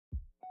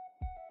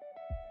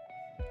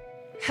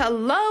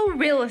Hello,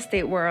 real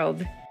estate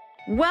world.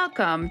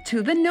 Welcome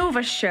to the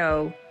Nova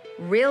Show,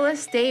 Real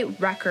Estate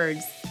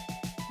Records.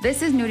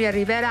 This is Nuria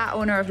Rivera,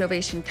 owner of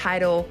Novation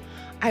Title.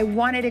 I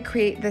wanted to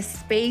create the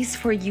space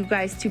for you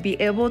guys to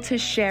be able to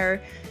share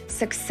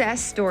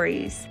success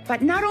stories,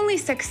 but not only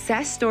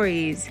success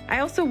stories. I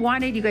also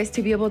wanted you guys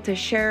to be able to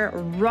share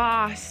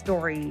raw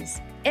stories.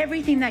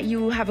 Everything that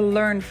you have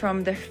learned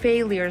from the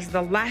failures,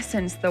 the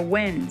lessons, the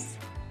wins.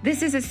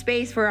 This is a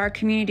space for our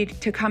community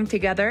to come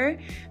together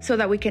so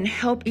that we can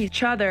help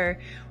each other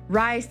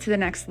rise to the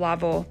next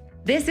level.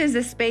 This is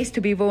the space to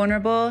be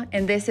vulnerable,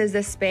 and this is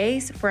the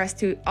space for us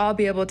to all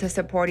be able to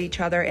support each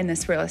other in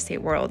this real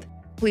estate world.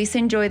 Please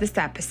enjoy this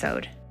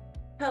episode.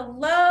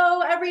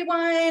 Hello,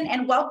 everyone,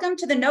 and welcome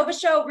to the Nova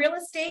Show Real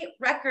Estate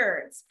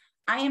Records.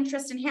 I am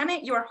Tristan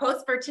Hammett, your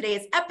host for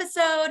today's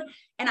episode,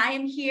 and I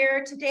am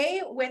here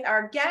today with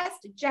our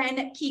guest,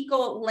 Jenn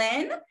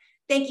Kikel-Lynn.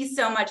 Thank you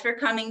so much for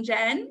coming,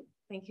 Jenn.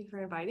 Thank you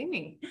for inviting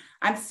me.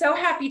 I'm so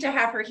happy to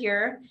have her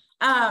here.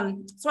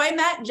 So I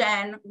met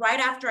Jenn right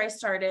after I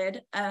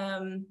started I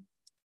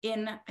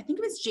think it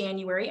was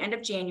January, end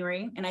of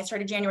January, and I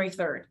started January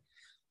 3rd.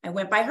 I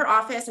went by her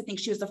office. I think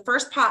she was the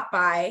first pop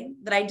by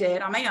that I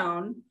did on my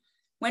own.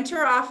 Went to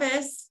her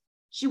office.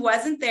 She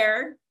wasn't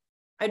there.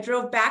 I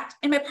drove back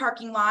in my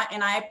parking lot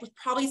and I was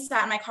probably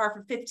sat in my car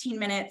for 15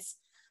 minutes.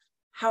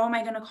 How am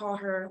I going to call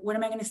her? What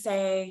am I going to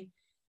say?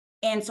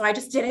 And so I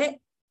just did it.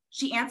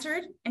 She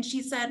answered and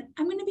she said,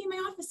 I'm going to be in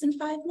my office in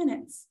 5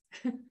 minutes.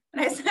 And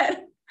I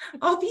said,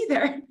 I'll be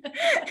there. And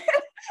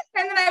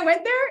then I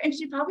went there and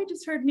she probably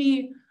just heard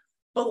me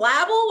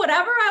blabble,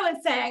 whatever I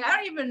was saying. I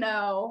don't even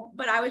know,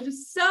 but I was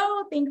just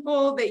so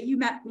thankful that you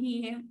met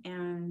me.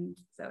 And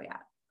so, yeah.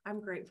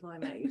 I'm grateful I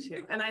met you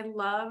too. And I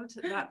loved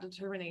that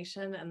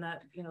determination and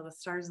that, the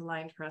stars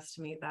aligned for us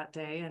to meet that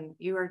day. And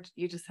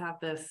you just have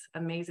this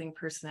amazing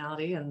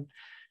personality, and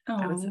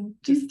I was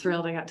just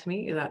thrilled I got to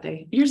meet you that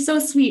day. You're so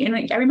sweet.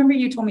 And I remember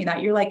you told me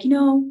that you're like,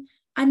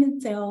 I'm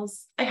in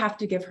sales. I have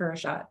to give her a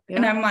shot. Yeah.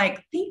 And I'm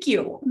like, thank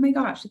you. Oh my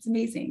gosh, it's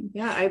amazing.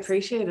 Yeah, I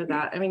appreciated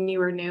that. I mean, you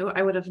were new.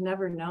 I would have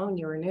never known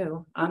you were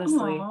new.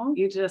 Honestly,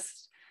 you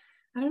just,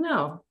 I don't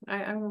know.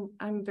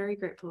 I'm very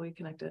grateful we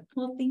connected.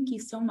 Well, thank you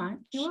so much.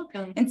 You're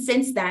welcome. And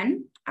since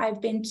then,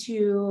 I've been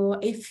to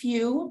a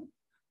few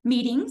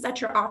meetings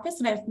at your office,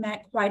 and I've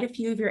met quite a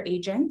few of your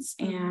agents,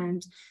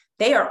 and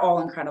they are all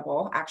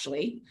incredible,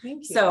 actually.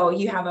 Thank you. So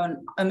you have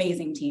an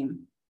amazing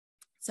team.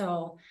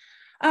 So,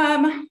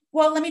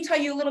 well, let me tell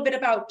you a little bit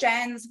about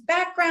Jenn's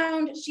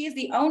background. She is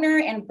the owner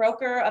and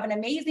broker of an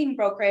amazing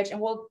brokerage, and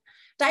we'll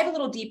dive a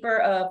little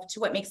deeper to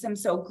what makes them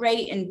so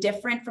great and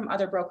different from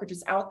other brokerages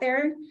out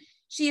there.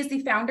 She is the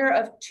founder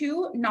of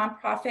 2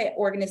 nonprofit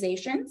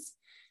organizations.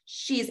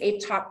 She's a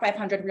top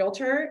 500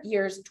 realtor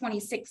years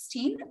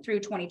 2016 through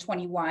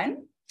 2021.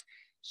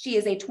 She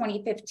is a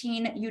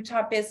 2015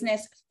 Utah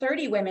Business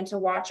 30 Women to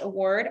Watch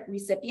Award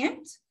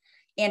recipient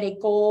and a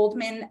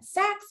Goldman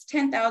Sachs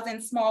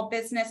 10,000 Small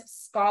Business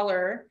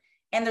Scholar.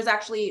 And there's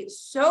actually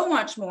so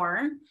much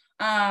more.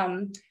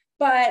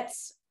 But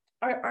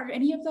are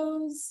any of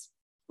those,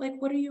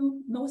 what are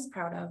you most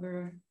proud of?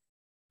 Or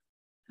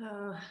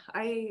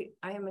I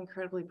am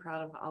incredibly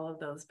proud of all of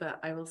those, but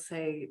I will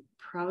say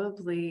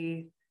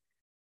probably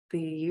the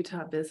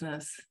Utah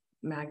Business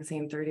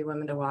Magazine 30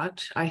 Women to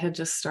Watch. I had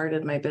just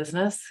started my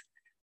business.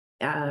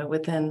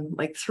 Within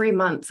 3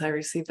 months, I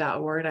received that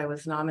award. I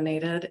was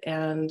nominated,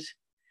 and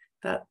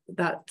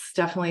that's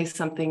definitely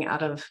something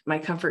out of my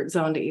comfort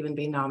zone to even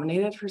be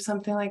nominated for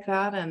something like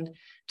that. And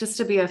just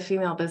to be a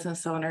female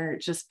business owner,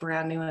 just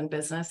brand new in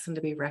business, and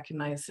to be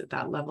recognized at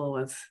that level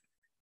was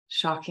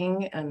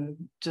shocking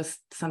and just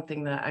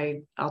something that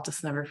I'll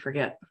just never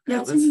forget.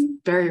 It was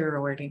very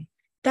rewarding.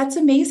 That's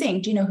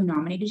amazing. Do you know who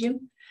nominated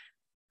you?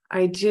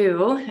 I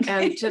do,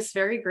 and just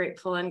very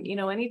grateful. And,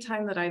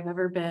 anytime that I've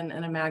ever been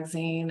in a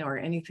magazine or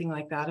anything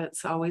like that,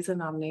 it's always a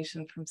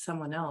nomination from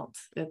someone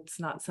else. It's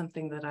not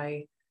something that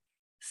I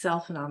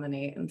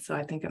self-nominate. And so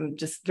I think I'm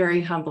just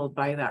very humbled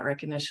by that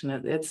recognition.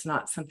 It's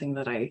not something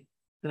that I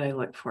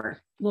look for.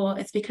 Well,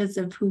 it's because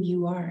of who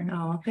you are.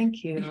 Oh,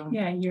 thank you.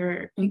 Yeah,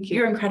 you're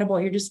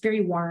incredible. You're just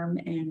very warm,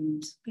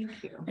 and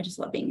thank you. I just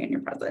love being in your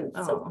presence.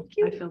 Oh, so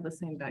I feel the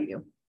same about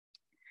you.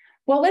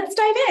 Well, let's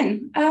dive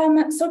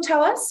in. So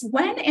tell us,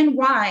 when and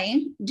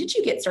why did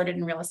you get started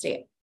in real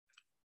estate?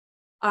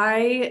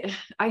 I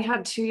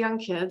had 2 young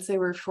kids. They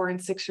were 4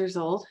 and 6 years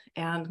old,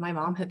 and my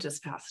mom had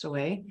just passed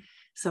away.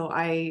 So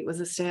I was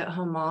a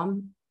stay-at-home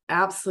mom,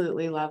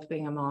 absolutely loved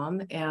being a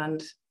mom,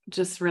 and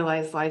just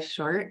realized life's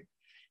short.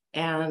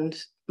 And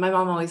my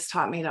mom always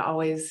taught me to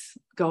always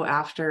go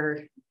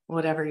after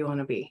whatever you want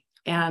to be.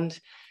 And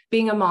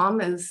being a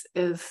mom is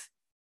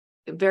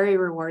very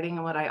rewarding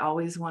and what I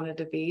always wanted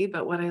to be.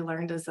 But what I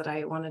learned is that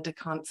I wanted to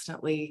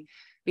constantly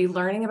be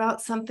learning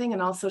about something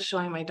and also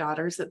showing my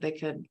daughters that they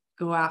could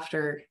go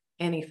after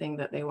anything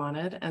that they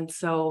wanted. And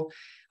so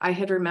I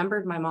had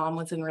remembered my mom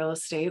was in real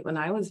estate when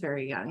I was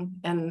very young.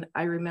 And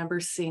I remember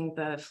seeing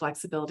the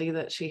flexibility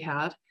that she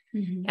had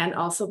and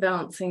also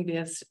balancing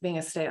being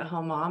a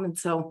stay-at-home mom. And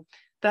so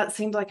that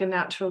seemed like a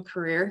natural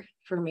career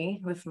for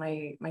me with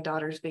my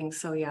daughters being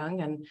so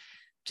young, and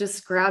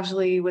just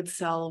gradually would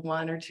sell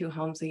 1 or 2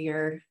 homes a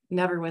year,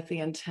 never with the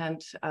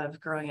intent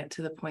of growing it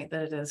to the point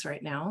that it is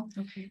right now.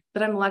 Okay.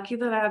 But I'm lucky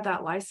that I had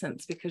that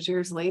license, because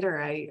years later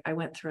I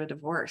went through a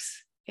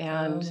divorce,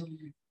 and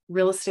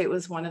real estate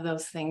was one of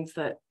those things,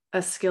 that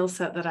a skill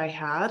set that I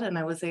had, and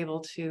I was able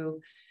to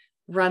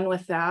run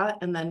with that,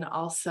 and then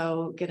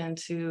also get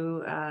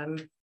into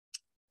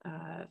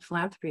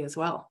philanthropy as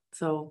well.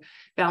 So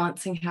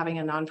balancing having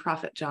a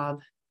nonprofit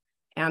job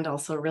and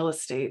also real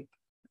estate.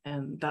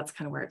 And that's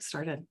kind of where it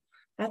started.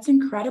 That's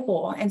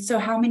incredible. And so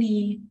how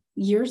many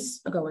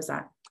years ago was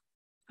that?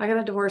 I got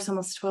a divorce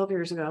almost 12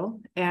 years ago,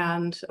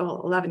 and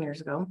 11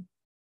 years ago.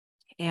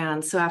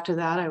 And so after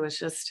that, I was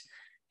just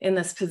in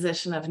this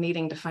position of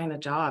needing to find a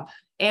job.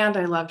 And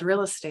I loved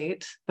real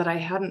estate, but I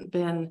hadn't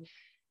been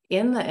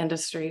in the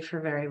industry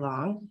for very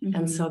long.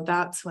 And so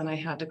that's when I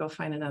had to go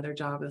find another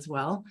job as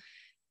well.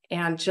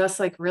 And just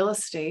like real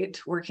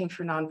estate, working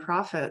for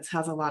nonprofits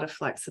has a lot of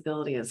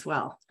flexibility as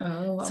well.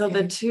 Oh, okay. So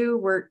the two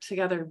work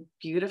together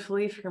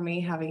beautifully for me,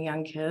 having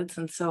young kids.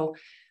 And so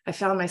I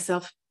found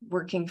myself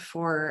working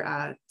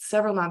for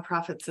several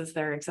nonprofits as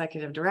their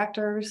executive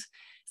directors.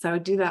 So I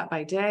would do that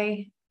by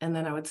day, and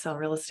then I would sell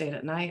real estate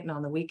at night and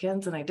on the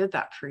weekends. And I did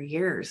that for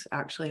years,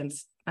 actually,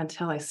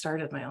 until I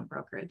started my own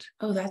brokerage.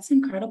 Oh, that's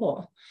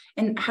incredible.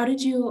 And how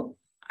did you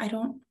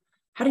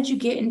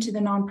get into the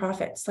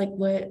nonprofits? Like,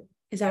 what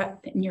is that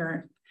in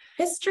your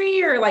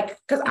history, or like,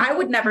 because I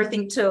would never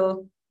think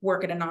to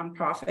work at a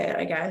nonprofit,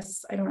 I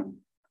guess.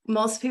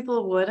 Most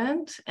people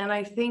wouldn't. And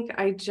I think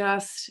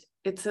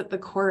it's at the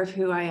core of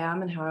who I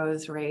am and how I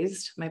was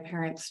raised. My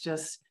parents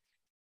just,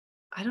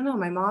 I don't know,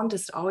 my mom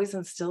just always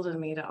instilled in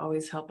me to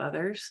always help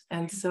others.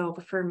 And so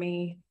for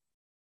me,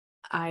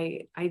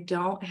 I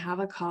don't have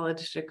a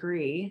college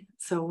degree.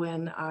 So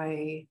when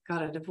I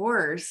got a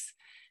divorce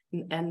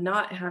and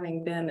not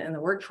having been in the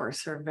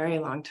workforce for a very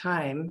long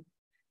time,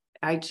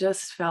 I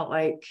just felt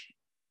like,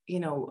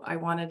 I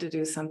wanted to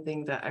do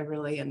something that I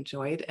really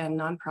enjoyed, and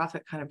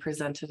nonprofit kind of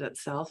presented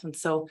itself. And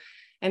so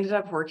ended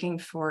up working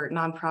for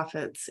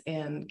nonprofits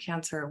in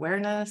cancer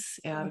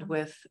awareness and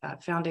with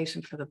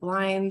Foundation for the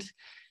Blind,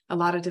 a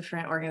lot of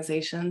different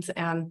organizations,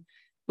 and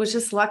was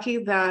just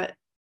lucky that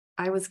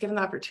I was given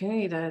the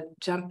opportunity to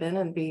jump in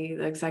and be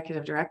the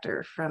executive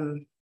director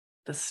from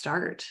the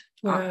start.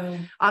 Wow.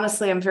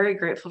 Honestly, I'm very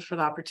grateful for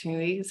the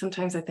opportunity.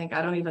 Sometimes I think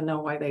I don't even know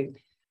why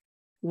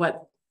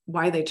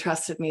they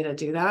trusted me to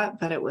do that,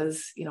 but it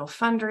was,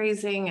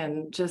 fundraising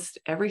and just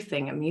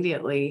everything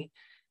immediately.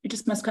 It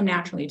just must come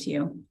naturally to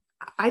you.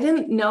 I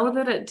didn't know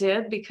that it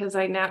did, because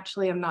I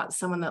naturally am not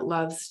someone that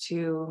loves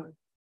to,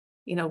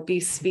 be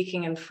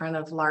speaking in front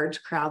of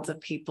large crowds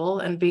of people,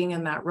 and being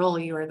in that role,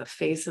 you are the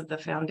face of the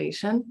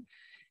foundation.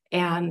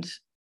 And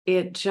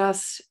it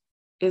just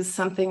is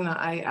something that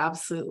I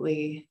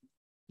absolutely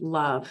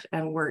love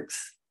and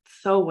works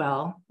so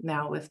well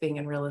now with being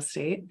in real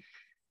estate,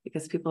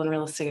 because people in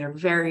real estate are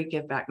very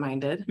give back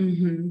minded.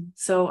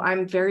 So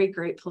I'm very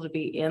grateful to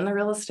be in the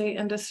real estate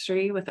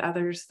industry with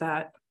others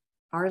that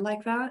are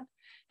like that,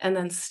 and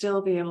then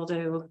still be able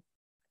to,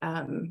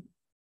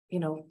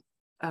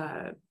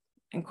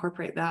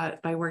 incorporate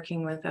that by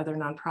working with other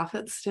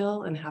nonprofits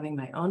still, and having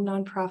my own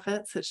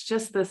nonprofits. It's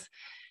just this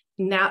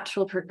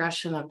natural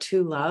progression of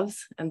two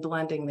loves, and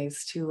blending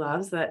these two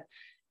loves that,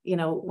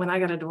 when I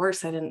got a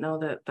divorce, I didn't know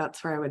that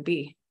that's where I would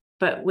be.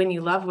 But when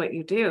you love what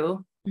you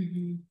do,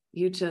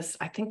 you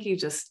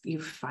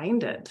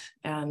find it,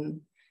 and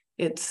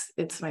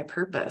it's my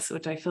purpose,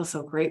 which I feel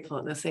so grateful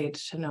at this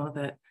age to know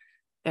that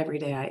every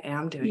day I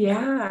am doing.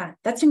 Yeah,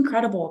 that's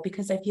incredible,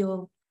 because I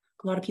feel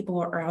a lot of people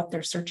are out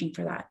there searching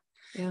for that.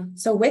 Yeah.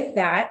 So with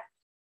that,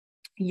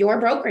 your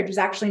brokerage is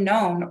actually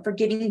known for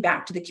giving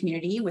back to the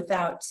community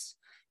without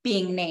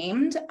being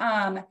named.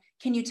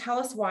 Can you tell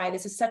us why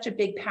this is such a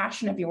big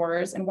passion of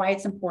yours, and why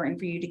it's important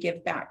for you to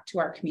give back to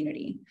our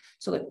community?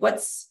 So like,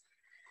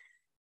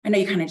 I know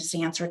you kind of just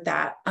answered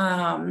that,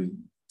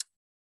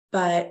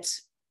 but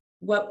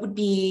what would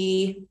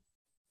be,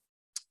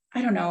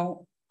 I don't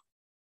know,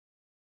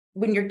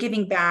 when you're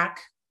giving back,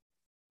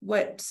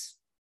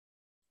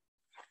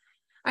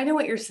 I know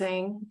what you're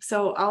saying,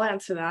 so I'll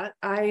answer that.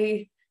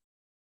 I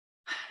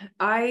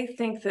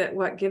think that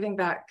what giving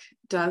back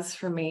does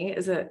for me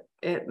is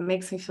it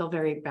makes me feel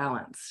very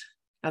balanced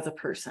as a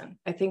person.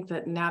 I think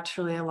that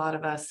naturally a lot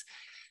of us,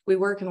 we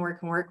work and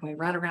work and work, and we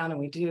run around and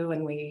we do,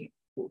 and we,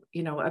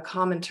 a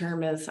common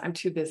term is, I'm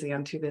too busy,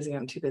 I'm too busy,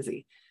 I'm too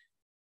busy.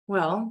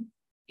 Well,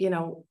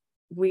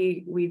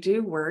 we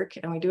do work,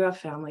 and we do have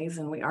families,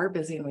 and we are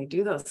busy, and we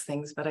do those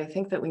things. But I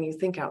think that when you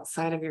think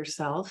outside of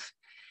yourself,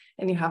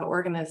 and you have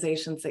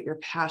organizations that you're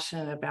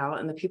passionate about,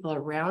 and the people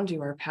around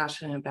you are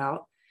passionate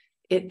about,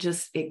 it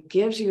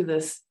gives you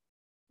this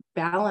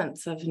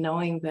balance of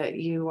knowing that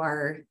you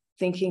are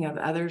thinking of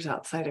others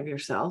outside of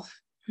yourself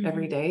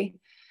every day.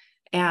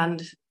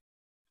 And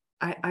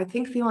I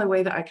think the only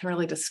way that I can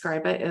really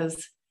describe it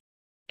is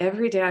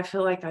every day I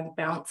feel like I'm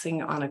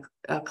bouncing on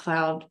a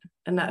cloud,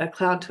 and a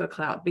cloud to a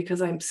cloud,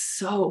 because I'm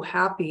so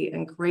happy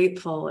and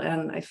grateful.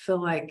 And I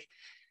feel like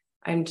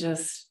I'm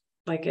just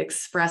like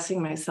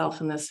expressing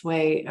myself in this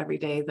way every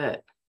day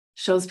that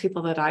shows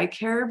people that I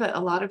care. But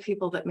a lot of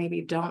people that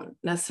maybe don't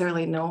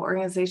necessarily know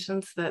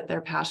organizations that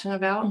they're passionate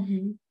about,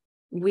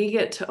 we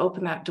get to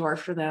open that door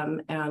for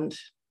them and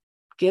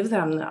give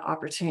them the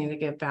opportunity to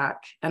give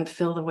back and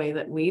feel the way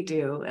that we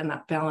do, and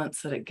that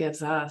balance that it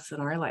gives us in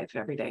our life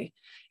every day.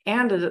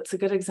 And it's a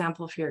good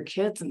example for your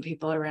kids and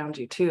people around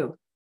you too.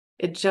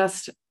 It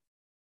just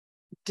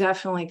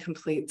definitely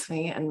completes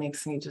me and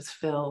makes me just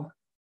feel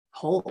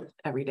whole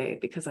every day,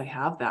 because I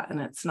have that. And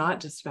it's not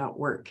just about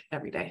work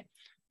every day.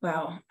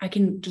 Wow. I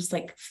can just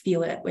like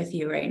feel it with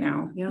you right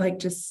now. Yeah. Like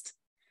just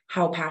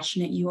how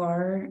passionate you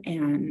are.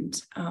 And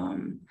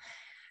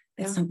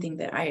it's something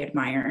that I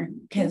admire,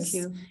 because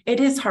it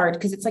is hard,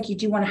 because it's like you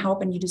do want to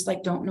help and you just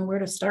like don't know where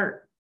to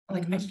start.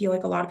 Like I feel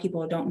like a lot of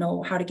people don't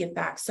know how to give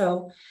back.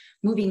 So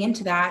moving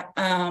into that,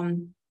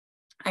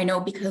 I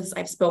know, because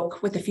I've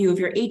spoke with a few of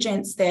your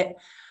agents, that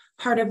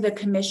part of the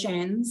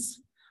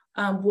commissions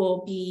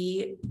will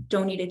be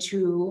donated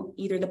to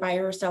either the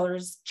buyer or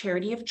seller's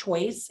charity of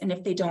choice. And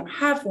if they don't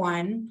have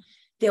one,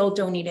 they'll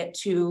donate it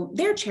to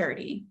their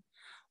charity.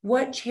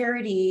 What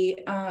charity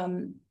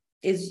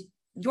is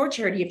your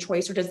charity of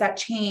choice, or does that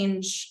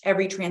change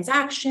every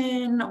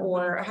transaction,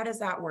 or how does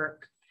that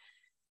work?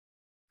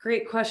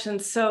 Great question.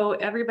 So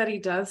everybody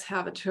does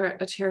have a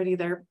charity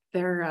they're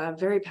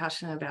very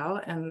passionate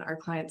about, and our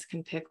clients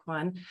can pick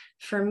one.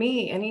 For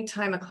me,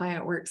 anytime a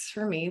client works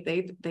for me,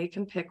 they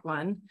can pick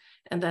one.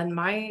 And then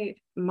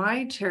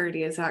my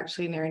charity is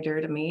actually near and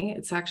dear to me.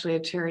 It's actually a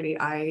charity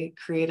I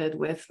created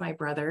with my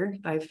brother.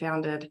 I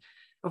founded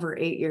over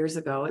 8 years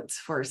ago. It's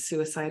for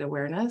suicide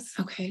awareness.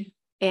 Okay.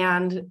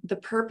 And the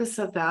purpose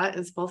of that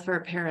is both of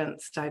our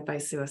parents died by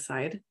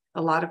suicide.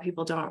 A lot of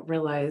people don't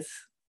realize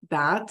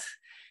that.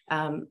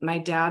 My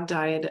dad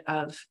died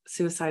of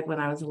suicide when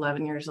I was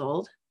 11 years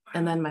old.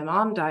 And then my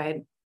mom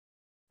died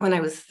when I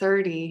was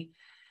 30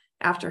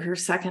 after her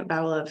second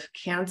battle of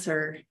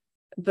cancer.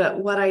 But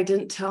what I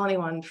didn't tell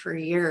anyone for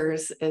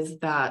years is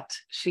that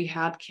she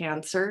had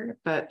cancer,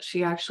 but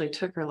she actually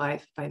took her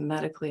life by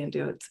medically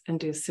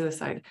induced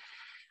suicide.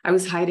 I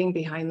was hiding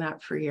behind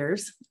that for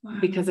years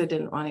because I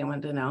didn't want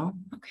anyone to know.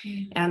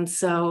 Okay. And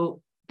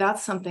so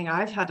that's something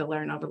I've had to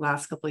learn over the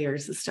last couple of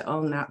years, is to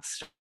own that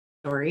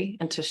story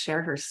and to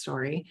share her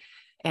story,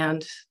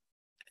 and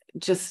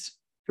just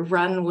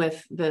run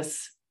with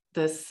this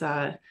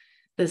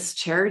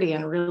charity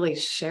and really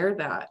share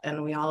that.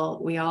 And we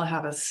all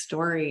have a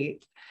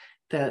story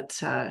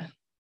that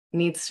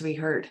needs to be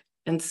heard.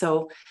 And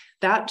so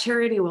that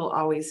charity will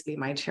always be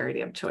my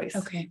charity of choice.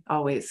 Okay.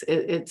 Always.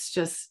 It's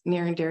just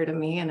near and dear to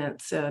me. And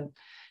it's a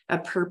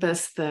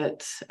purpose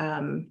that,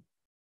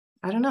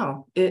 I don't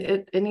know,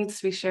 it needs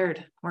to be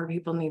shared. More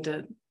people need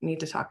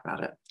to talk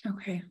about it.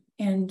 Okay.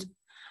 And,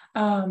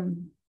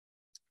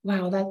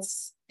 wow,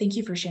 thank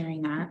you for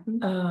sharing that.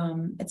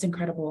 It's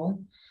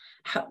incredible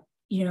how,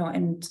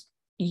 and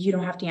you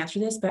don't have to answer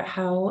this, but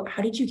how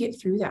did you get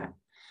through that?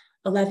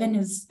 11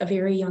 is a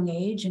very young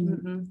age,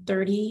 and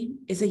 30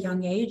 is a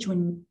young age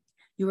when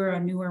you were a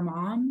newer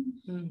mom.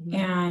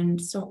 And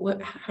so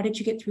how did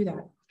you get through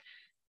that?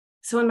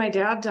 So when my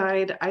dad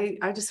died,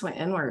 I just went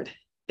inward.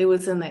 It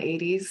was in the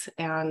 80s,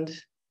 and,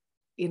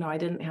 I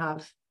didn't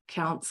have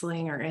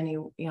counseling or any,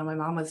 my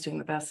mom was doing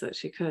the best that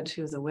she could.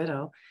 She was a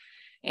widow,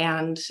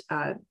 and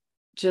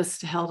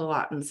just held a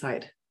lot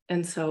inside.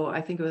 And so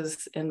I think it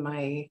was in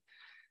my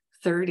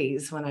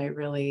 30s when I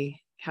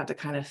really had to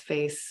kind of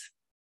face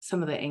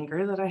some of the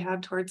anger that I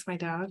had towards my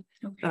dad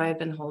that I had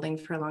been holding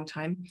for a long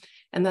time.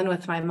 And then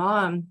with my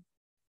mom,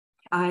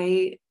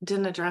 I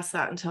didn't address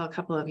that until a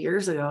couple of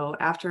years ago,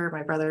 after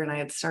my brother and I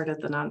had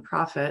started the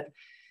nonprofit.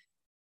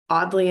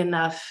 Oddly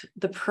enough,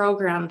 the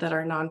program that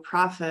our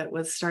nonprofit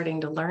was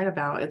starting to learn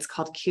about, it's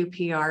called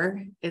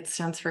QPR. It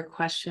stands for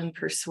Question,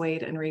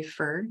 Persuade, and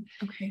Refer.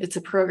 Okay. It's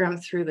a program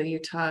through the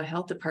Utah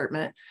Health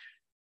Department.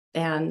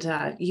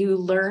 And you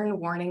learn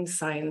warning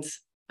signs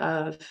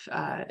of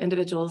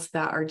individuals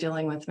that are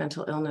dealing with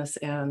mental illness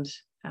and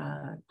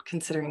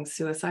considering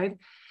suicide.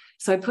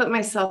 So I put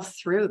myself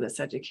through this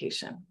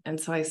education. And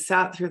so I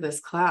sat through this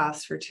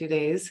class for 2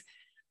 days.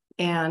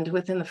 And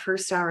within the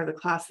first hour of the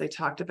class, they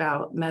talked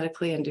about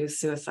medically induced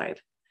suicide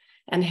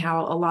and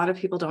how a lot of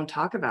people don't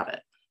talk about it.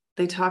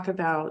 They talk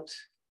about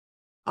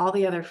all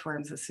the other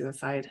forms of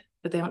suicide,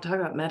 but they don't talk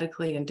about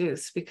medically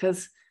induced,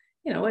 because,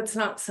 it's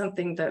not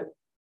something that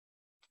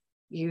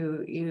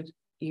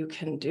you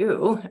can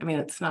do. I mean,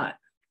 it's not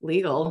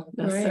legal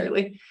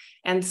necessarily. Right.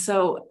 And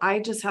so I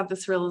just have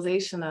this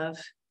realization of,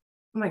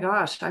 oh my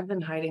gosh, I've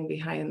been hiding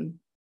behind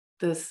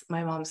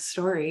my mom's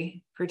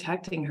story,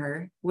 protecting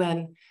her,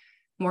 when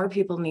more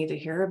people need to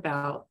hear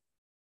about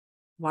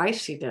why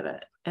she did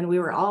it. And we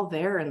were all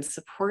there and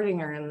supporting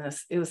her in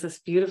this. It was this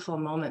beautiful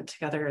moment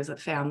together as a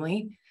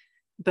family.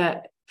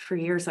 But for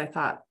years, I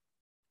thought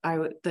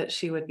that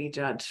she would be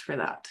judged for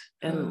that.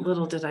 And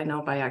little did I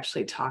know, by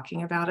actually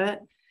talking about it,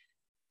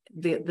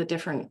 the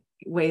different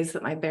ways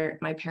that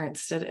my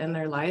parents did in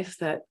their life,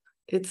 that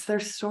it's their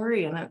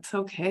story and it's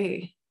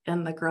okay.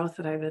 And the growth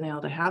that I've been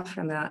able to have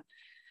from that,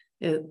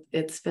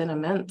 it's been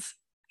immense,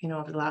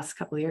 over the last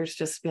couple of years,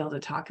 just to be able to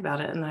talk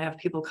about it. And I have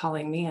people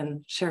calling me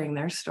and sharing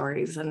their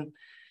stories, and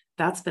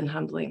that's been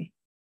humbling.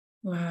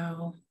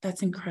 Wow,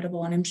 that's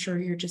incredible. And I'm sure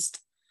you're just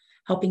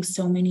helping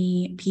so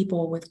many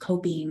people with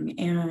coping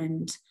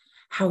and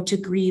how to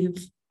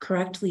grieve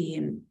correctly.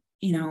 And,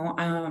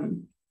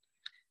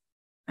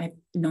 I've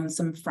known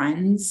some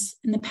friends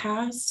in the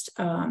past.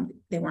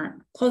 They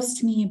weren't close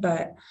to me,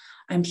 but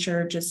I'm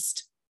sure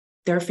just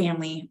their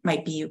family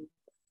might be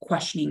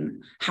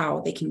questioning how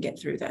they can get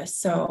through this.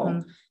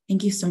 So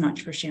thank you so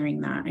much for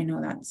sharing that. I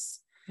know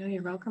Yeah,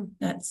 you're welcome.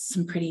 That's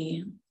some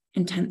pretty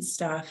intense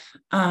stuff.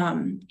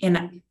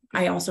 And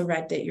I also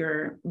read that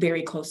you're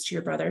very close to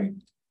your brother.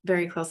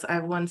 Very close.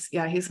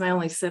 He's my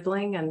only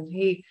sibling, and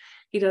he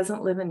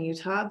doesn't live in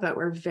Utah, but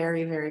we're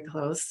very, very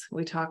close.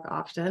 We talk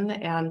often,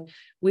 and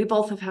we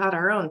both have had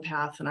our own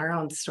path and our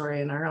own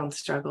story and our own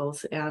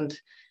struggles. And,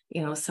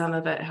 some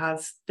of it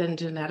has been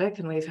genetic,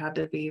 and we've had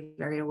to be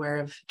very aware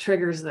of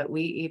triggers that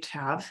we each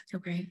have.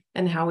 Okay.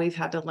 And how we've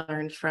had to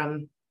learn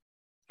from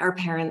our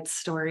parents'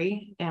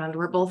 story. And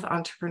we're both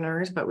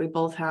entrepreneurs, but we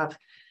both have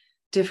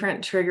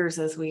different triggers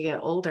as we get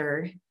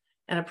older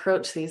and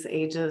approach these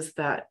ages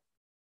that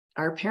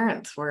our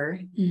parents were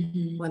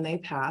when they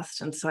passed.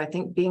 And so I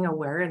think being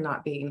aware and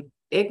not being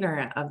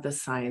ignorant of the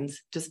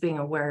signs, just being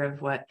aware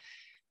of what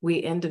we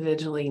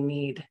individually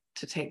need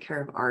to take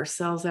care of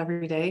ourselves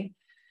every day.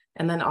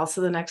 And then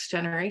also the next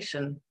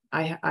generation.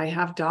 I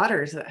have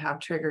daughters that have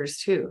triggers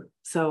too.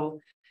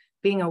 So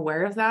being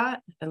aware of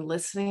that and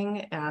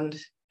listening and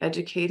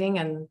educating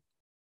and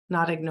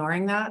not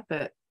ignoring that,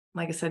 but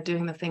like I said,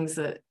 doing the things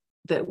that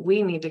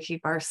we need to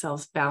keep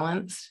ourselves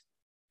balanced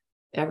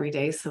every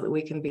day so that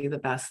we can be the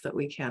best that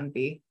we can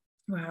be.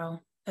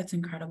 Wow, that's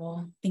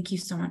incredible. Thank you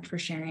so much for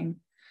sharing.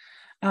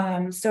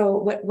 So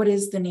what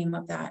is the name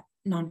of that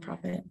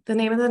nonprofit? The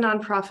name of the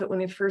nonprofit when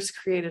we first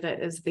created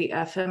it is the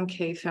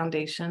FMK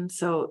Foundation.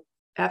 So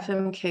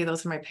FMK,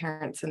 those are my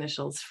parents'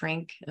 initials,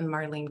 Frank and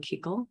Marlene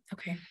Kikel.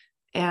 Okay.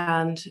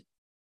 And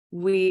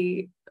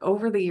we,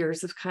 over the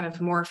years, have kind of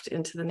morphed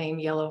into the name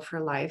Yellow for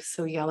Life.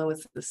 So yellow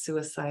is the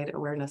suicide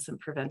awareness and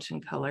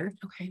prevention color.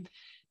 Okay.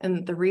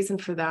 And the reason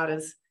for that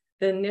is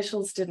the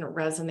initials didn't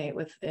resonate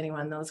with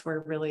anyone. Those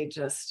were really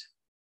just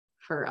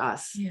for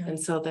us. Yeah. And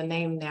so the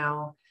name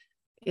now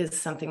is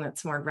something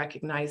that's more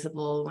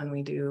recognizable when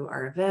we do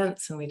our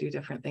events and we do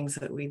different things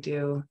that we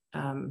do,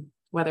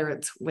 whether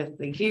it's with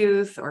the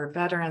youth or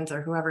veterans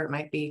or whoever it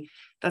might be.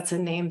 That's a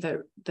name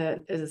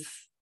that is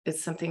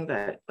something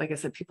that, like I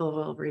said, people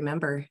will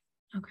remember.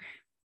 Okay.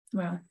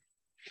 Wow.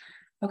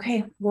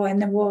 Okay. Well,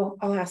 and then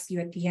I'll ask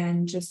you at the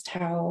end just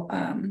how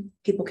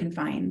people can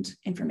find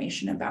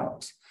information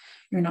about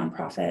your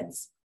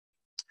nonprofits.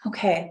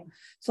 Okay.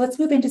 So let's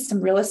move into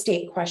some real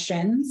estate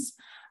questions.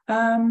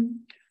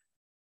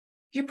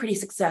 You're pretty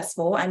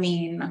successful. I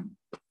mean,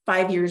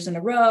 5 years in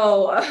a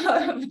row,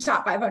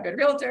 top 500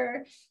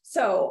 realtor.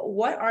 So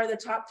what are the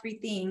top 3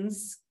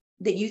 things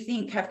that you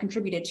think have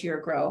contributed to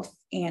your growth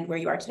and where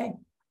you are today?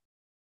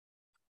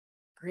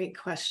 Great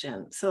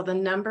question. So the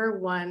number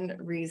one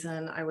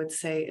reason I would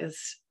say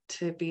is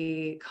to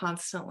be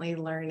constantly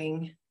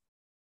learning,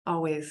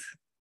 always.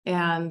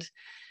 And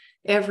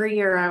every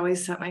year I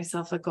always set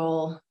myself a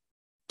goal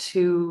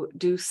to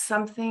do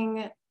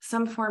something,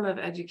 some form of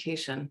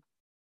education,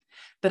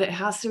 but it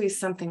has to be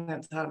something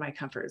that's out of my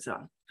comfort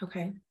zone.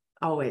 Okay.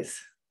 Always.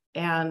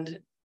 And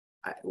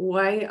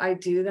why I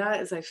do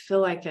that is I feel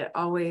like it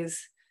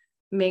always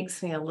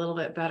makes me a little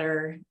bit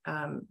better,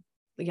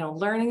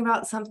 learning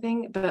about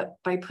something, but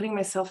by putting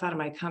myself out of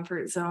my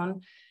comfort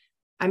zone,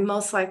 I'm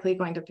most likely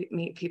going to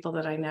meet people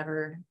that I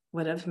never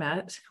would have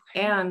met.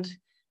 Okay. And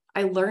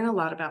I learn a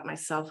lot about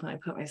myself when I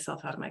put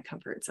myself out of my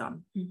comfort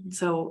zone. Mm-hmm.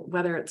 So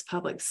whether it's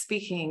public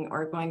speaking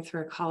or going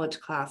through a college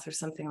class or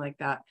something like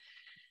that,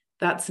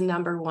 that's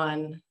number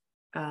one,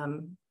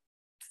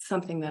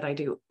 something that I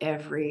do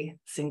every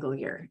single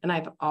year. And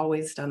I've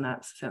always done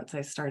that since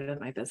I started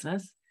my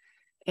business.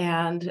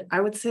 And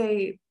I would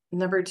say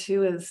number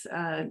 2 is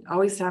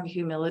always have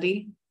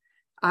humility.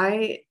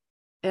 I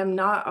am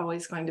not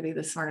always going to be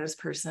the smartest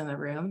person in the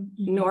room,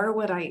 mm-hmm. nor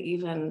would I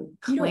even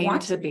claim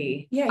to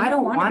be. Yeah, I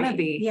don't want to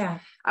be. Yeah.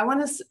 I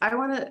want to,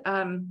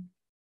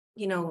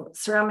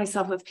 surround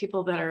myself with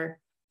people that are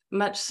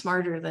much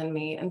smarter than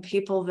me, and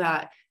people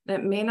that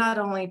may not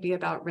only be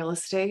about real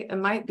estate, it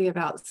might be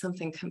about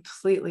something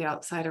completely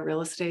outside of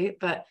real estate,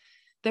 but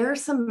there are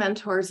some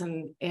mentors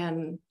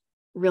in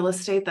real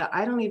estate that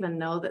I don't even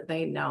know that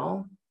they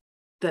know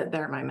that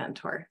they're my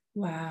mentor.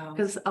 Wow.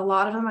 Because a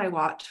lot of them I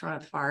watch from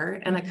afar,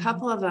 and mm-hmm. a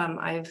couple of them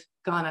I've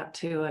gone up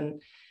to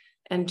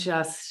and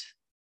just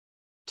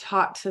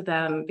talked to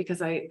them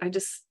because I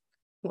just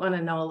want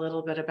to know a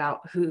little bit about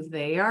who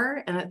they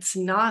are. And it's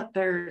not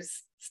their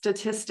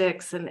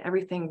statistics and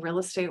everything real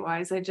estate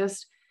wise. I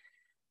just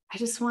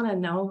want to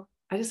know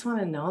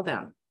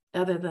them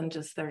other than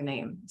just their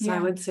name. So yeah.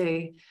 I would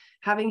say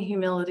having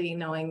humility,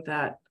 knowing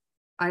that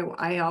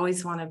I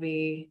always want to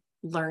be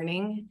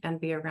learning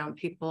and be around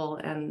people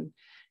and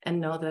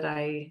know that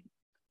I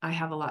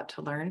have a lot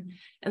to learn.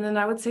 And then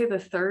I would say the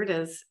third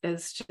is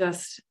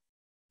just,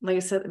 like I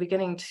said at the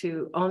beginning,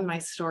 to own my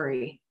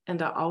story and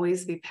to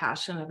always be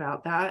passionate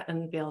about that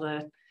and be able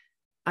to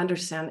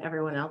understand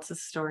everyone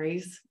else's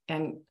stories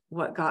and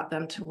what got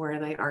them to where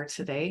they are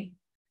today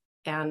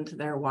and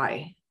their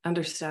why,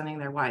 understanding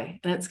their why.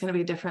 And it's going to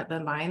be different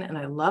than mine. And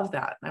I love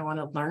that. I want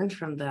to learn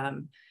from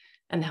them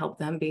and help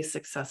them be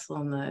successful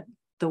in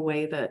the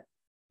way that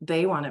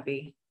they want to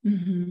be.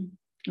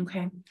 Mm-hmm.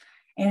 Okay.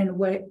 And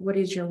what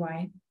is your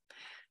why?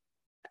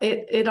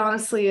 It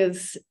honestly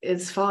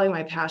is following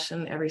my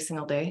passion every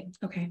single day.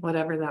 Okay.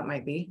 Whatever that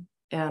might be.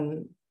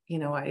 And, you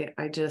know,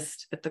 I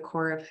just, at the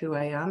core of who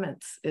I am,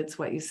 it's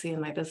what you see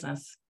in my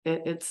business.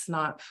 It's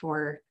not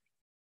for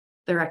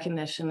the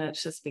recognition.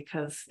 It's just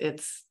because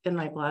it's in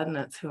my blood and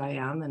it's who I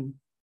am,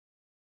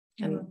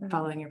 and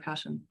following your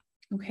passion.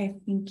 Okay.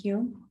 Thank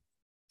you.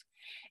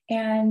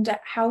 And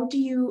how do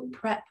you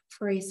prep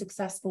for a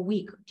successful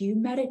week? Do you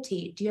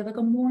meditate? Do you have like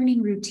a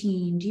morning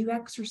routine? Do you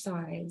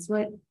exercise?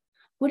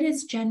 What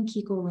is Jenn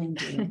Kikel-Lynn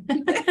doing?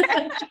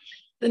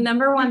 The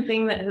number one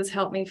thing that has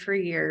helped me for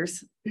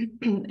years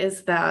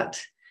is that,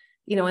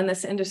 you know, in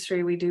this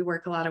industry, we do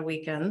work a lot of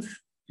weekends.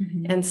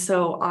 Mm-hmm. And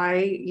so I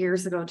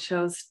years ago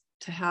chose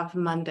to have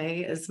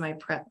Monday as my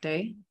prep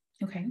day.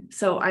 Okay.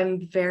 So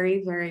I'm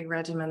very, very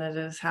regimented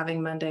as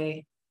having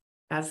Monday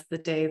as the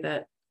day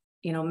that,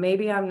 you know,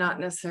 maybe I'm not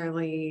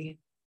necessarily,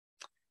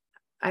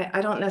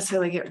 I don't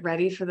necessarily get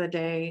ready for the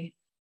day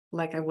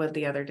like I would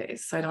the other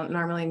days. So I don't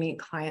normally meet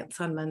clients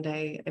on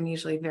Monday. I'm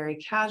usually very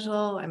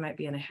casual. I might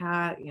be in a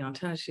hat, you know,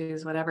 tennis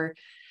shoes, whatever.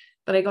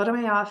 But I go to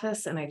my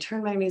office and I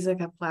turn my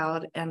music up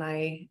loud and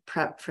I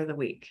prep for the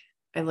week.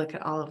 I look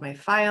at all of my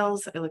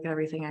files. I look at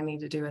everything I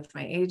need to do with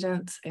my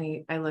agents.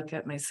 I look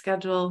at my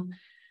schedule.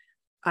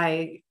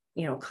 I,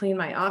 you know, clean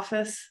my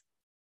office.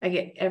 I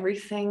get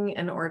everything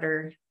in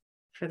order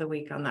for the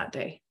week on that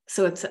day.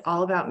 So it's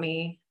all about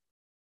me.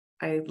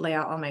 I lay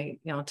out all my,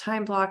 you know,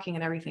 time blocking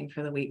and everything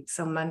for the week.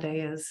 So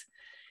Monday is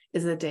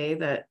a day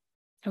that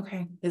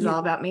is all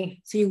about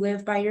me. So you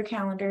live by your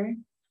calendar,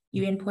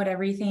 you input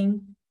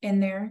everything in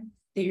there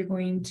that you're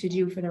going to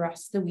do for the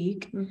rest of the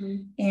week. Mm-hmm.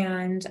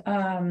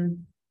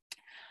 And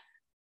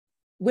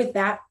with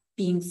that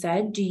being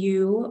said, do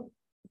you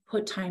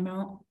put time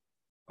out,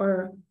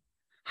 or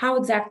how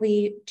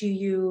exactly do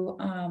you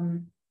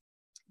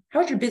how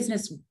is your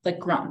business like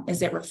grown?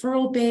 Is it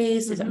referral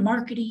based? Mm-hmm. Is it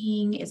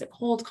marketing? Is it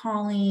cold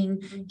calling?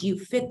 Mm-hmm. Do you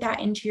fit that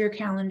into your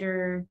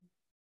calendar?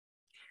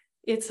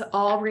 It's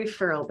all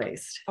referral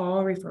based.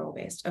 All referral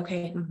based.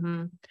 Okay.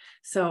 Mm-hmm.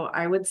 So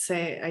I would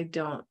say I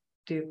don't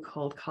do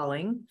cold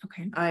calling.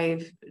 Okay.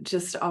 I've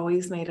just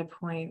always made a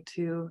point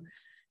to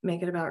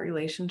make it about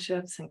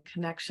relationships and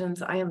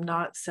connections. I am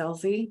not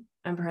salesy.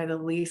 I'm probably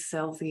the least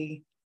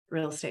salesy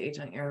real estate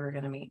agent you're ever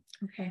going to meet.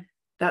 Okay.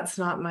 That's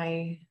not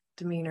my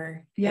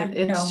demeanor. Yeah,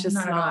 it's just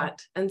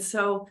not. And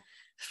so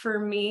for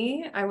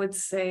me, I would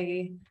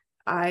say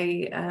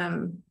I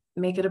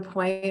make it a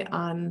point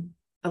on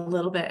a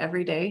little bit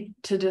every day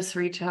to just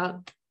reach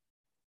out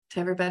to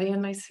everybody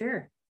in my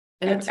sphere.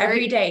 And it's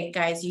every day,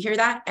 guys. You hear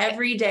that?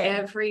 Every day.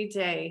 Every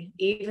day.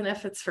 Even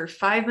if it's for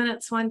 5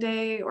 minutes one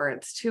day or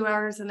it's 2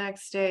 hours the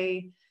next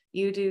day,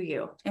 you do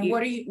you. And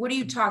what are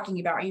you talking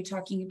about? Are you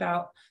talking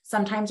about,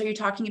 sometimes are you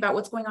talking about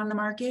what's going on in the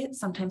market?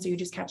 Sometimes are you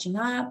just catching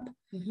up?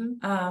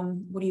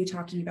 Mm-hmm. What are you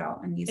talking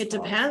about in these calls? It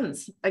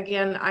depends.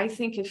 Again, I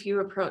think if you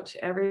approach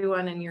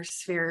everyone in your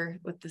sphere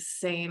with the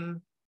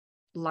same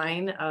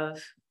line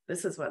of,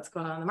 this is what's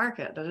going on in the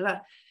market,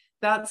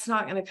 that's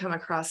not going to come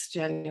across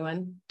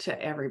genuine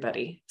to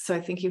everybody. So I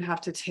think you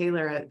have to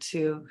tailor it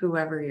to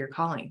whoever you're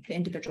calling. The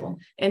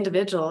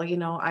individual. You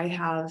know, I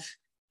have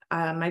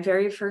my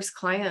very first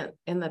client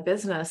in the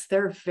business.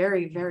 They're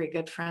very, very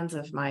good friends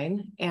of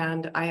mine.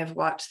 And I have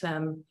watched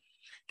them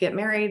get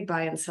married,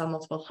 buy and sell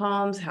multiple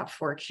homes, have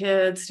 4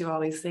 kids, do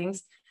all these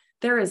things.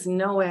 There is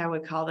no way I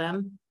would call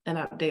them and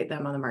update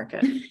them on the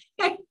market.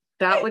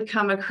 That would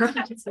come across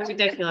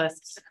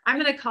ridiculous. I'm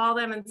going to call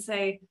them and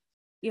say,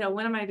 you know,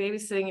 when am I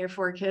babysitting your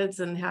 4 kids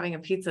and having a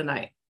pizza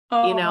night?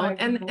 Oh, you know,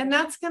 and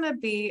that's going to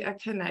be a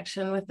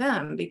connection with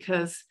them,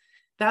 because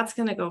that's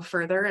going to go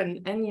further.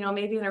 And, you know,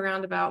 maybe in a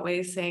roundabout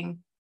way saying,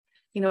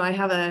 you know, I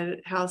have a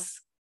house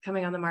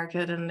coming on the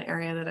market in an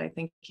area that I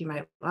think you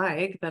might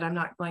like, but I'm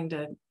not going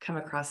to come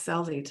across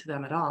salesy to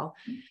them at all.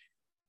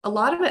 A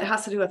lot of it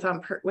has to do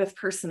with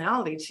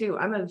personality too.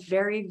 I'm a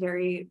very,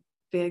 very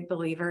big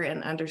believer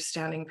in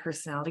understanding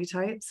personality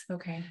types.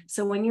 Okay.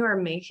 So when you are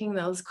making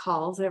those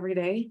calls every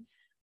day,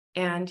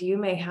 and you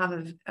may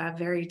have a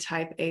very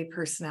type A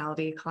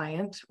personality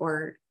client,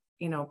 or,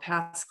 you know,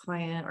 past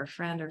client or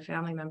friend or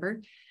family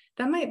member,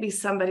 that might be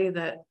somebody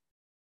that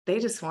they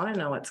just want to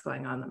know what's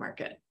going on in the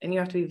market. And you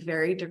have to be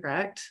very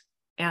direct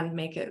and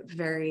make it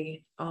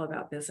very all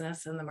about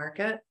business in the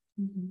market.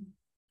 Mm-hmm.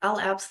 I'll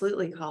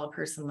absolutely call a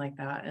person like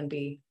that and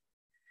be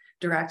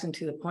direct and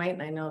to the point.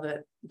 And I know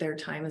that their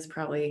time is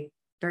probably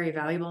very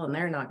valuable and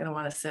they're not going to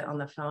want to sit on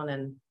the phone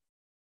and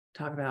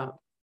talk about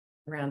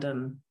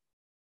random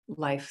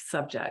life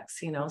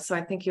subjects, so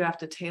I think you have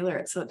to tailor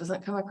it so it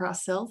doesn't come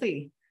across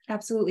salesy.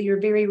 Absolutely.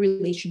 You're very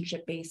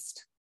relationship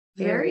based.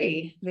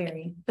 Very.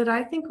 But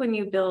I think when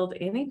you build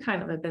any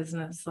kind of a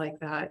business like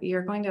that,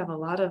 you're going to have a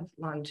lot of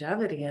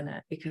longevity in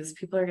it, because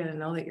people are going to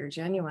know that you're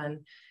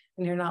genuine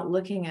and you're not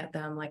looking at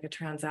them like a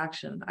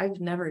transaction. I've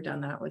never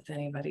done that with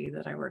anybody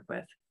that I work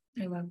with.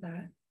 I love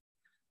that.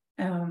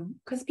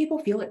 Because people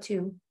feel it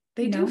too.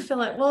 They do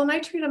feel it. Well, and I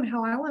treat them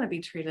how I want to be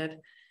treated.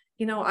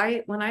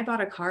 When I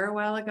bought a car a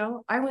while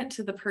ago, I went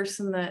to the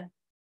person that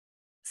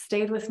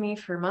stayed with me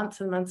for months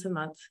and months and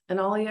months. And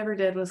all he ever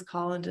did was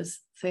call and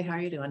just say, how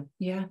are you doing?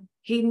 Yeah.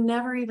 He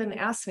never even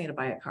asked me to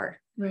buy a car.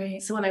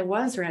 Right. So when I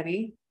was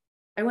ready,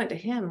 I went to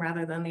him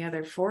rather than the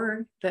other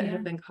 4 that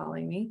had been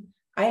calling me.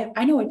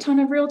 I know a ton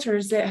of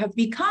realtors that have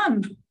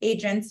become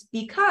agents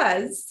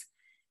because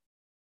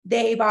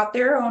they bought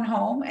their own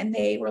home and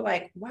they were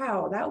like,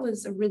 wow, that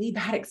was a really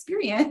bad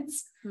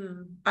experience.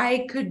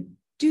 I could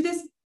do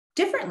this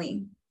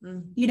differently,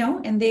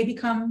 and they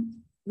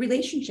become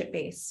relationship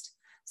based.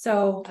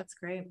 So that's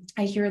great.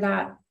 I hear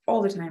that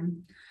all the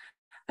time.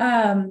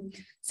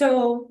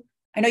 So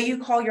I know you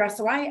call your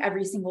SOI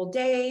every single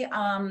day.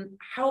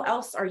 How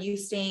else are you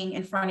staying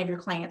in front of your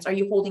clients? Are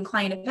you holding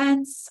client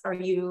events? Are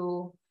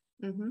you,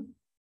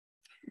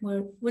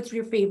 what's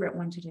your favorite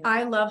one to do?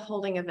 I love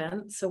holding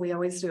events. So we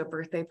always do a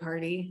birthday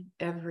party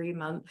every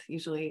month,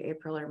 usually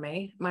April or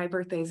May. My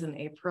birthday's in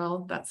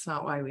April. That's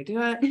not why we do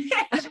it.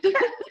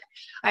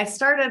 I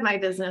started my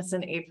business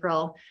in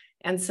April.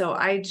 And so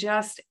I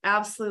just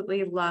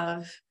absolutely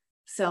love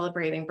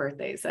celebrating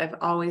birthdays. I've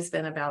always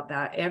been about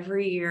that.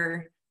 Every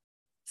year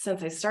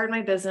since I started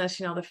my business,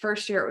 the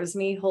first year it was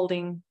me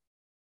holding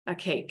a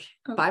cake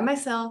by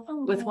myself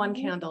with one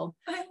candle.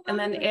 And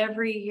then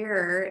every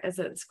year as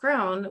it's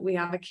grown, we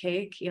have a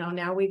cake.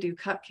 Now we do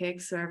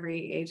cupcakes. So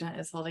every agent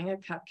is holding a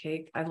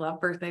cupcake. I love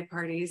birthday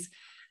parties.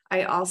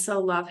 I also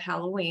love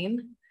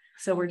Halloween.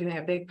 So we're doing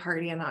a big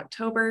party in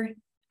October.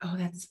 Oh,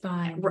 that's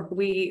fun.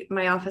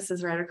 My office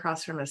is right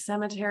across from a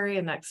cemetery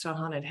and next to a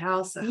haunted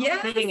house. So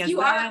yes, you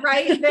are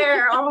right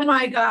there. Oh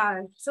my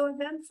God. So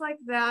events like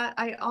that.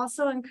 I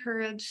also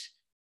encourage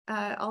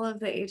all of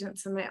the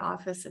agents in my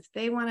office, if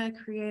they want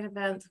to create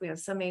events. We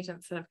have some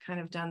agents that have kind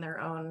of done their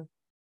own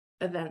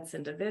events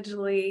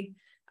individually.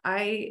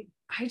 I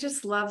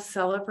just love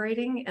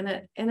celebrating,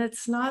 and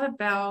it's not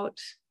about,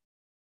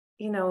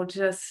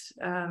 just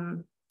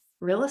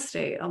real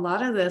estate. A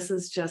lot of this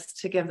is just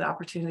to give the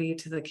opportunity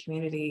to the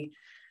community,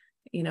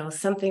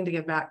 something to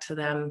give back to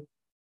them,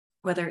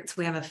 whether it's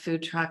we have a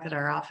food truck at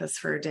our office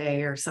for a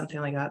day or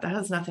something like that. That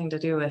has nothing to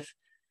do with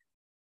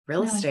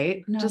real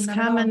estate. Just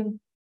come and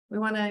we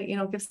want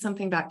to, give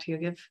something back to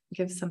you,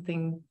 give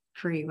something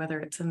free, whether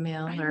it's a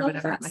meal or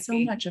whatever it might be. So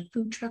much, a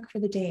food truck for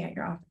the day at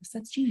your office.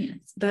 That's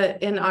genius.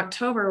 In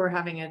October, we're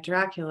having a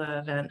Dracula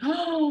event.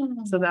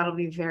 So that'll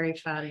be very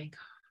fun.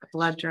 A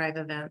blood drive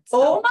event.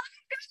 So. Oh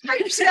my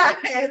gosh,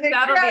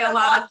 that'll be a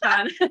lot of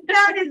fun.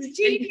 That is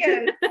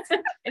genius.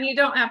 And you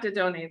don't have to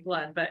donate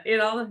blood, but it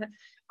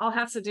all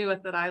has to do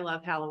with that. I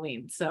love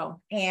Halloween.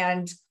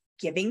 And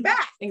giving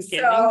back.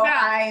 Back.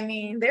 I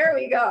mean, there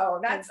we go.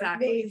 That's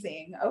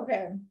amazing.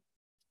 Okay.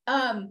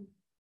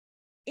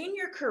 In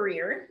your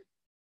career,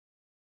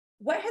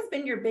 what has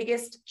been your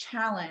biggest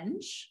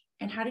challenge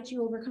and how did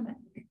you overcome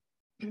it?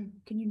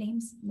 Can you name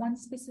one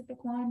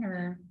specific one,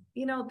 or?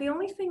 The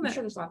only thing I'm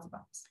sure there's lots of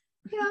ups.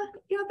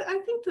 Yeah. I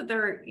think that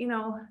there,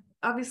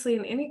 obviously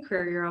in any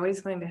career, you're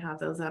always going to have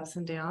those ups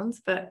and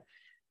downs, but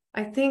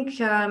I think,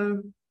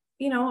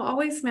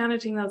 always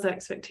managing those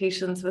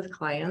expectations with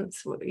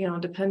clients,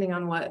 depending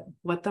on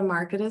what the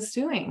market is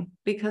doing,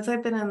 because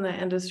I've been in the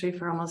industry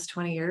for almost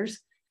 20 years.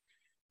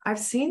 I've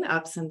seen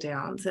ups and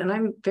downs, and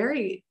I'm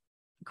very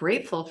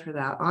grateful for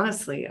that.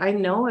 Honestly, I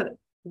know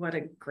what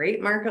a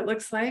great market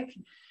looks like,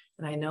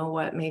 and I know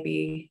what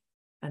maybe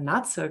a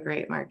not so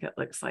great market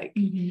looks like.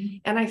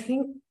 And I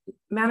think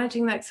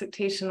managing the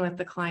expectation with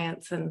the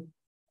clients and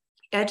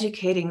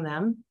educating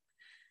them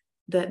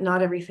that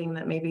not everything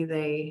that maybe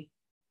they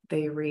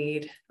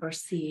read or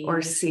see,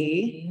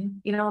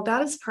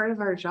 that is part of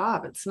our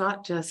job. It's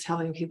not just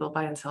helping people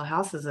buy and sell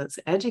houses, it's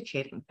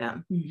educating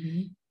them.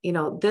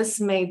 This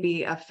may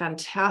be a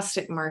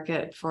fantastic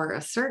market for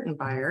a certain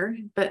buyer,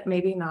 but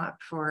maybe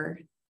not for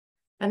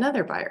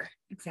another buyer.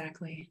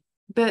 Exactly.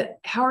 But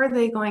how are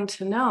they going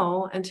to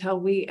know until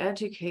we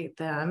educate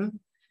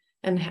them,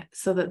 and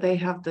so that they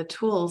have the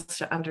tools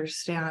to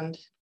understand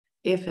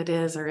if it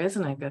is or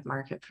isn't a good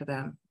market for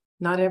them?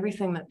 Not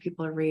everything that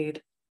people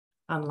read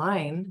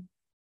online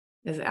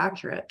is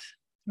accurate.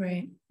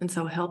 Right. And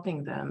so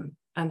helping them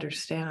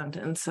understand.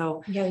 And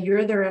so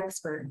you're their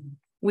expert.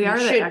 We are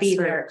should be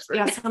their expert.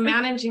 Yeah. So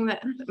managing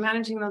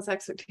those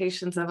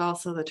expectations of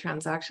also the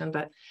transaction,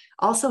 but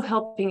also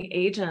helping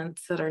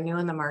agents that are new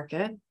in the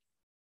market,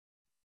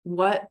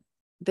 what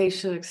they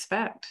should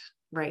expect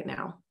right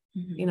now.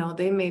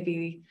 They may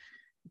be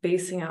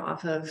basing it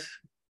off of,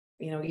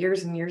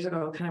 years and years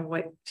ago, kind of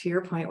what, to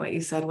your point, what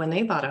you said, when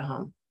they bought a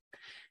home,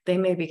 they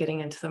may be getting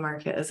into the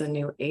market as a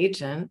new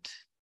agent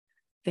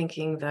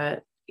thinking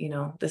that,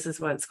 this is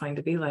what it's going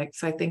to be like.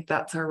 So I think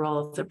that's our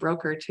role as a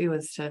broker too,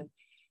 is to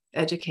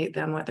educate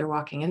them what they're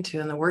walking into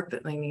and the work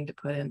that they need to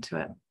put into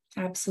it.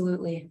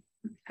 Absolutely.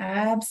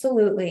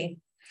 Absolutely.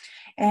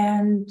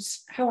 And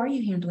how are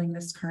you handling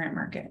this current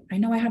market? I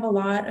know I have a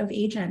lot of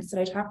agents that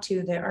I talk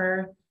to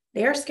that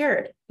they are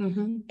scared.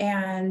 Mm-hmm.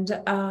 And,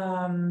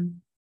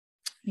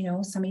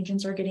 some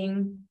agents are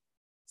getting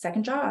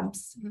second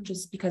jobs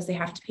just because they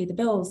have to pay the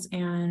bills.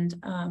 And,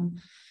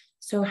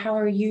 so how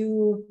are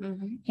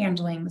you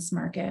handling this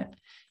market?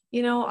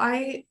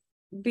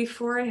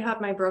 Before I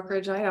had my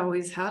brokerage, I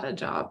always had a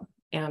job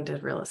and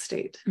did real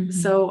estate.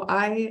 So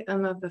I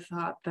am of the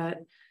thought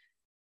that,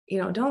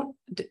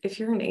 if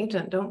you're an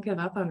agent, don't give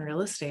up on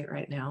real estate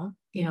right now.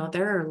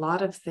 There are a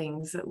lot of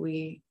things that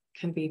we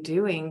can be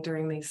doing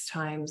during these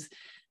times.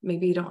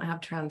 Maybe you don't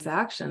have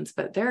transactions,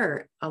 but there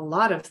are a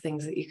lot of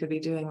things that you could be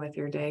doing with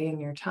your day and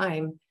your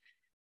time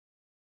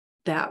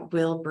that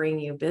will bring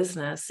you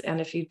business.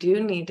 And if you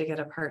do need to get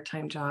a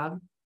part-time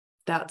job,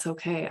 that's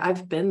okay.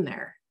 I've been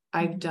there.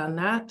 I've done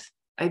that.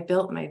 I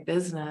built my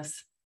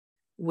business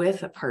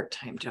with a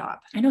part-time job.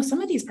 I know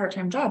some of these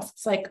part-time jobs,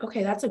 it's like,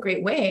 okay, that's a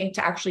great way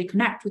to actually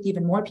connect with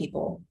even more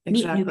people,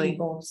 meet new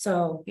people.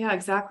 So yeah,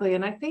 exactly.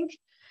 And I think,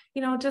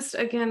 just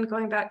again,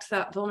 going back to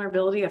that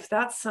vulnerability, if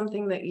that's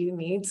something that you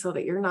need so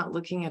that you're not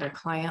looking at a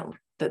client,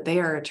 that they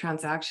are a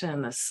transaction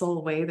in the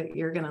sole way that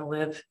you're going to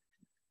live,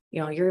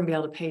 you're going to be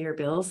able to pay your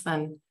bills,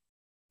 then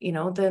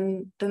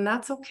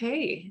that's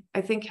okay.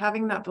 I think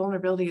having that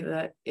vulnerability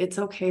that it's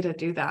okay to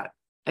do that.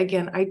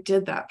 Again, I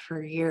did that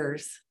for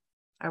years.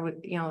 I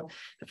would,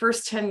 the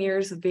first 10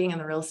 years of being in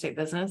the real estate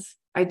business,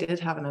 I did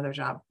have another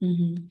job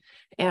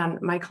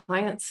and my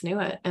clients knew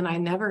it. And I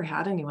never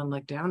had anyone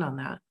look down on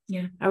that.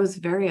 Yeah. I was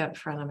very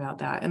upfront about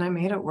that and I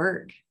made it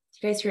work.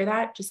 You guys hear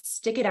that? Just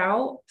stick it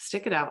out.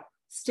 Stick it out.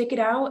 Stick it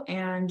out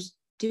and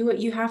do what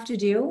you have to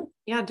do.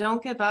 Yeah.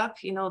 Don't give up.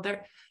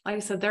 Like I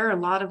said, there are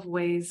a lot of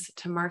ways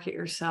to market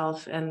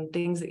yourself and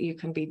things that you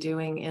can be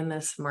doing in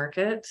this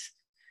market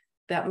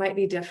that might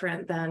be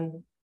different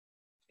than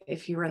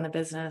if you were in the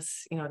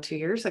business, 2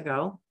 years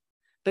ago,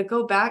 but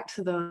go back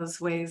to those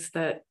ways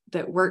that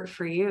work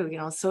for you.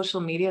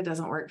 Social media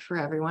doesn't work for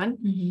everyone.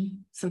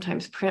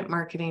 Sometimes print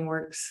marketing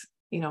works,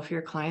 for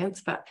your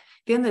clients, but at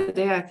the end of the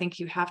day, I think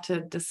you have to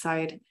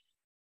decide,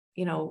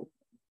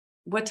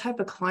 what type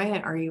of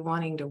client are you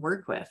wanting to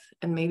work with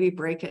and maybe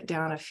break it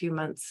down a few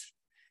months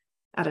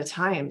at a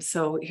time.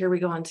 So here we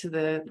go into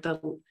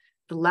the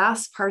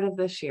last part of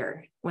this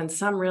year when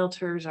some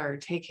realtors are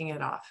taking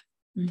it off.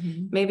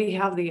 Maybe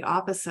have the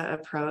opposite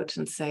approach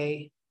and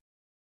say,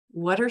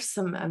 what are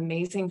some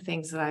amazing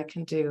things that I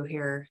can do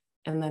here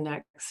in the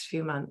next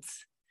few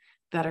months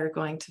that are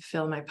going to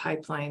fill my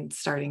pipeline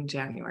starting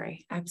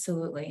January?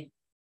 Absolutely.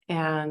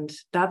 And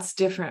that's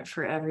different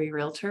for every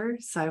realtor.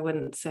 So I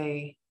wouldn't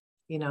say,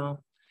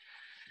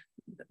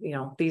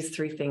 these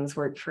 3 things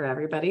work for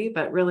everybody,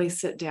 but really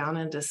sit down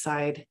and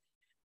decide,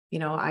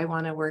 I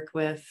want to work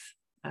with,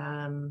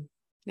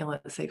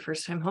 let's say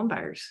first-time home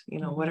buyers,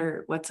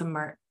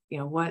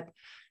 what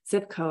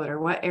zip code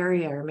or what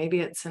area, or maybe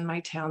it's in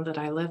my town that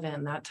I live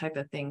in, that type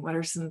of thing. What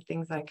are some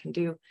things I can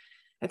do?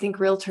 I think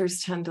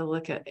realtors tend to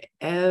look at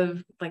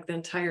the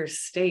entire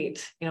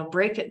state,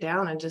 break it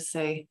down and just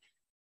say,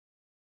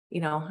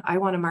 I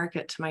want to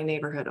market to my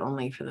neighborhood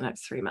only for the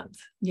next 3 months.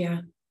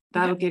 Yeah.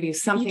 That'll give you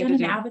something to do. Have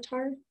you done an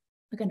avatar,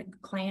 like a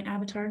client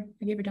avatar? Have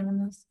you ever done one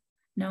of those?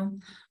 No.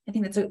 I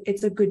think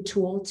it's a good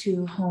tool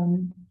to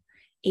hone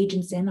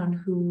agents in on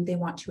who they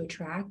want to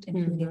attract and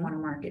who they want to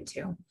market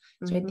to.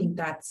 So I think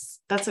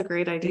that's a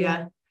great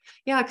idea.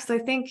 Yeah. Cause I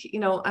think,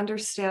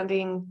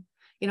 understanding,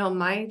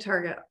 my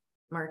target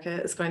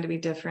market is going to be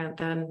different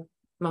than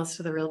most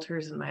of the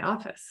realtors in my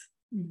office.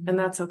 And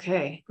that's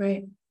okay.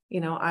 Right.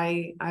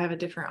 I have a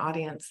different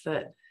audience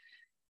that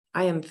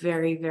I am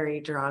very,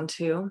 very drawn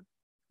to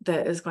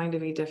that is going to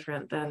be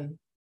different than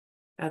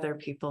other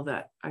people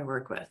that I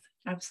work with.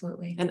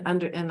 Absolutely.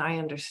 And I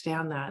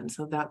understand that. And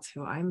so that's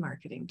who I'm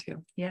marketing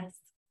to. Yes.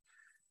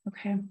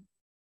 Okay.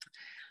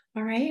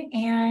 All right.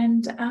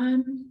 And,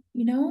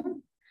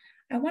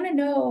 I want to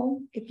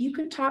know if you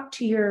could talk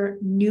to your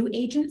new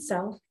agent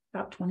self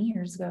about 20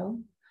 years ago,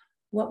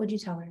 what would you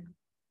tell her?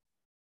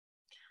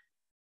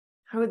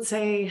 I would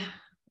say,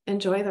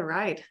 enjoy the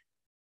ride,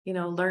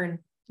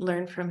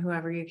 learn from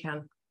whoever you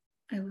can.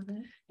 I love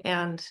it.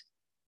 And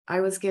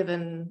I was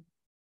given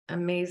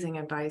amazing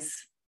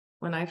advice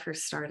when I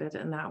first started,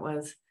 and that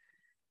was,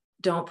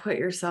 don't put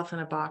yourself in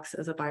a box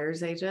as a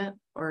buyer's agent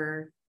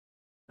or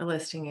a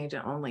listing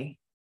agent only.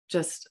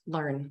 Just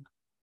learn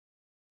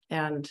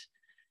and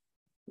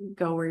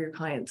go where your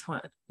clients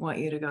want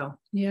you to go.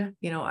 Yeah.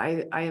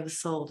 I have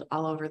sold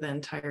all over the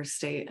entire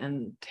state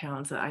and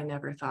towns that I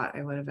never thought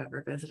I would have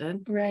ever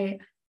visited.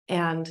 Right.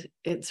 And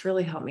it's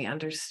really helped me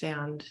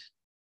understand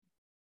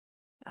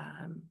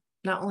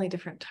not only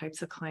different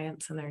types of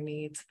clients and their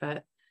needs,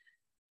 but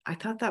I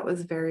thought that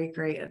was very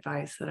great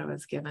advice that I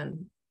was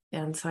given.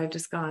 And so I've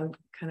just gone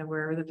kind of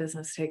wherever the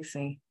business takes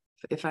me.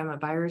 If I'm a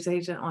buyer's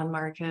agent on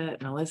market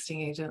and a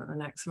listing agent in the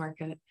next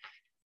market,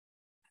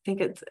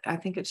 I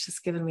think it's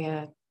just given me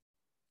a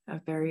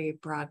very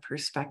broad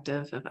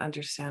perspective of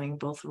understanding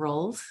both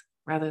roles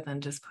rather than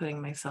just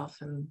putting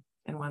myself in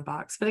one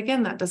box. But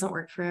again, that doesn't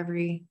work for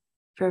every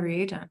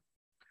agent.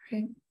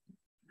 Okay.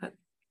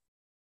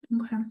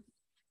 Okay.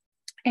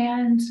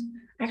 And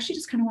I actually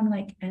just kind of want to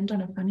like end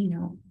on a funny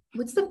note.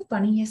 What's the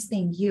funniest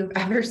thing you've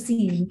ever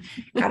seen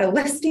at a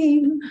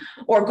listing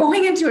or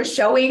going into a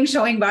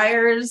showing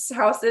buyers'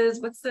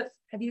 houses?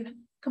 Have you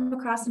come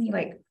across any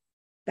like,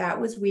 that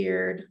was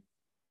weird?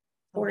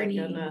 Or any?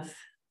 Goodness.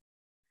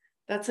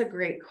 That's a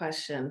great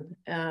question.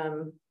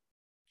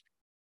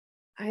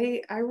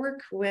 I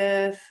work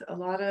with a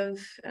lot of,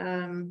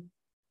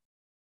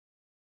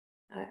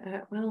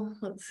 well,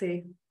 let's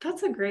see.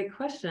 That's a great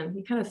question.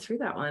 You kind of threw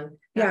that one.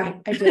 Yeah,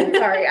 I did.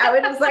 Sorry. I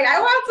was just like,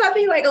 I want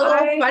something like a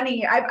little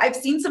funny. I've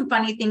seen some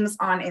funny things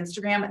on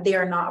Instagram. They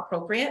are not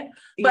appropriate,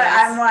 but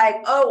yes. I'm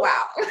like, oh,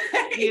 wow.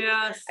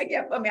 Yes. I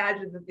can't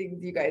imagine the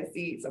things you guys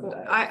see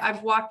sometimes.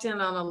 I've walked in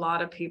on a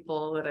lot of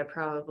people that I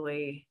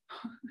probably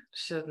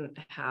shouldn't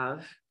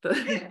have.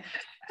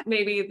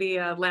 Maybe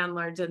the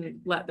landlord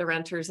didn't let the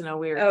renters know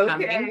we were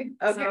coming.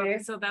 Okay.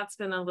 So that's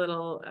been a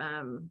little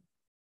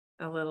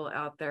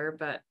out there,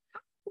 but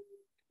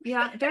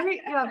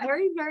very,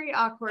 very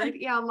awkward.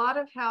 Yeah. A lot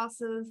of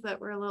houses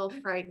that were a little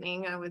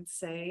frightening, I would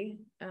say.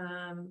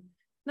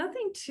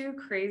 Nothing too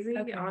crazy,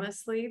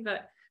 honestly,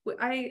 but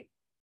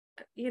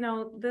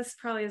this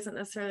probably isn't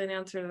necessarily an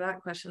answer to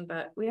that question,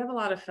 but we have a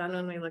lot of fun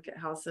when we look at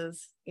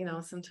houses.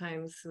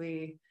 Sometimes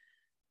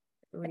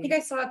I think I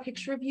saw a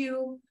picture of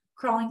you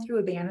crawling through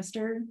a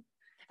banister.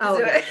 Oh,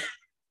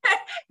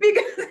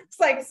 because it's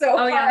like so.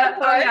 Oh yeah,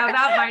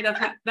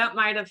 that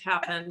might have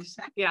happened.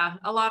 Yeah,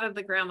 a lot of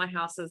the grandma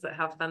houses that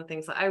have fun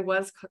things. I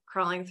was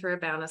crawling through a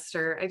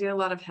banister. I do a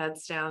lot of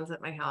headstands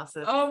at my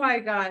houses. Oh my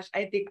gosh,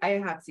 I think I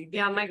have seen.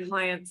 Yeah, my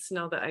clients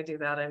know that I do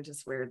that. I'm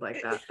just weird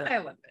like that. But, I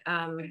love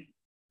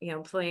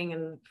it. Playing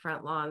in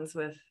front lawns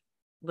with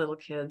little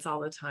kids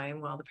all the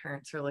time while the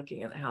parents are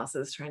looking at the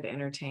houses trying to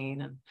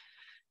entertain, and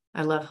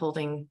I love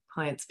holding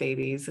clients'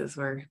 babies as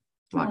we're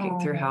walking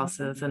through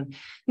houses, and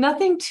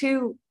nothing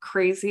too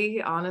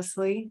crazy,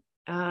 honestly.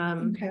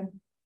 Okay.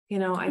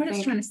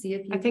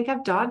 I think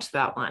I've dodged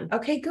that one.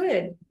 Okay,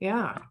 good.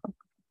 Yeah.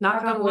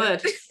 Knock on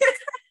wood.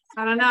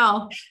 I don't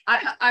know.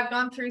 I've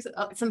gone through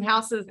some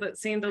houses that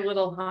seemed a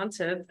little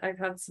haunted. I've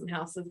had some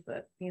houses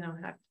that,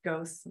 have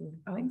ghosts and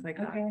things like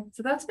that.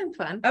 So that's been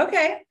fun.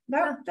 Okay.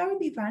 That would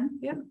be fun.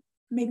 Yeah.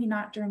 Maybe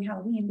not during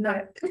Halloween,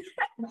 but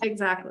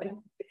exactly.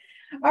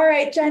 All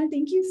right, Jen,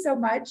 thank you so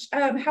much.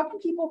 How can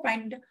people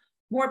find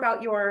more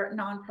about your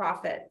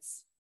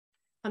nonprofits?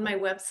 On my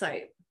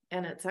website,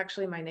 and it's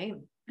actually my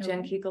name,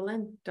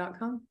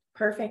 JennKikel-Lynn.com.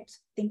 Perfect.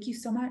 Thank you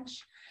so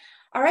much.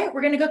 All right,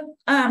 we're going to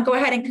go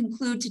ahead and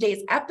conclude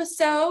today's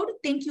episode.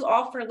 Thank you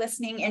all for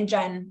listening. And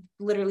Jen,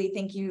 literally,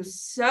 thank you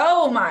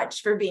so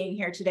much for being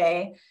here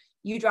today.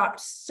 You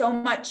dropped so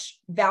much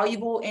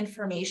valuable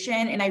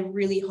information, and I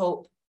really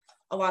hope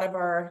a lot of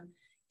our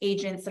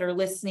agents that are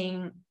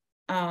listening,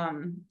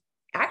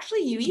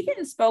 actually, you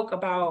even spoke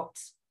about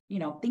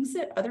things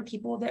that other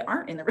people that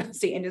aren't in the real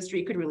estate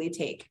industry could really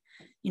take,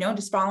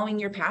 just following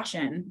your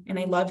passion. And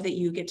I love that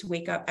you get to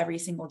wake up every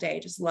single day,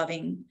 just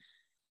loving,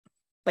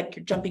 like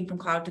you're jumping from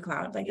cloud to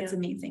cloud. Like it's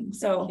amazing.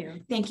 So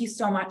thank you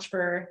so much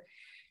for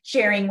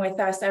sharing with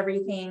us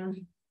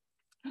everything.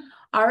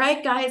 All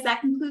right, guys,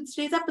 that concludes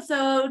today's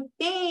episode.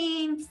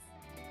 Thanks.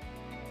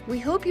 We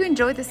hope you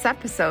enjoyed this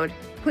episode.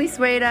 Please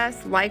rate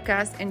us, like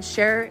us, and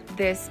share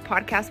this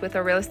podcast with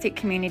our real estate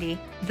community.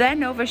 The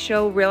Nova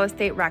Show Real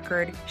Estate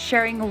Record,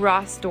 sharing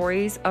raw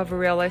stories of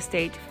real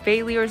estate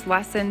failures,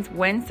 lessons,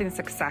 wins, and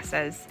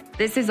successes.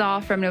 This is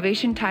all from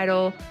Novation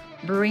Title,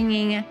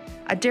 bringing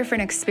a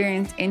different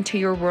experience into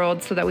your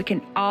world so that we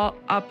can all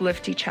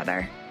uplift each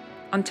other.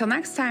 Until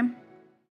next time.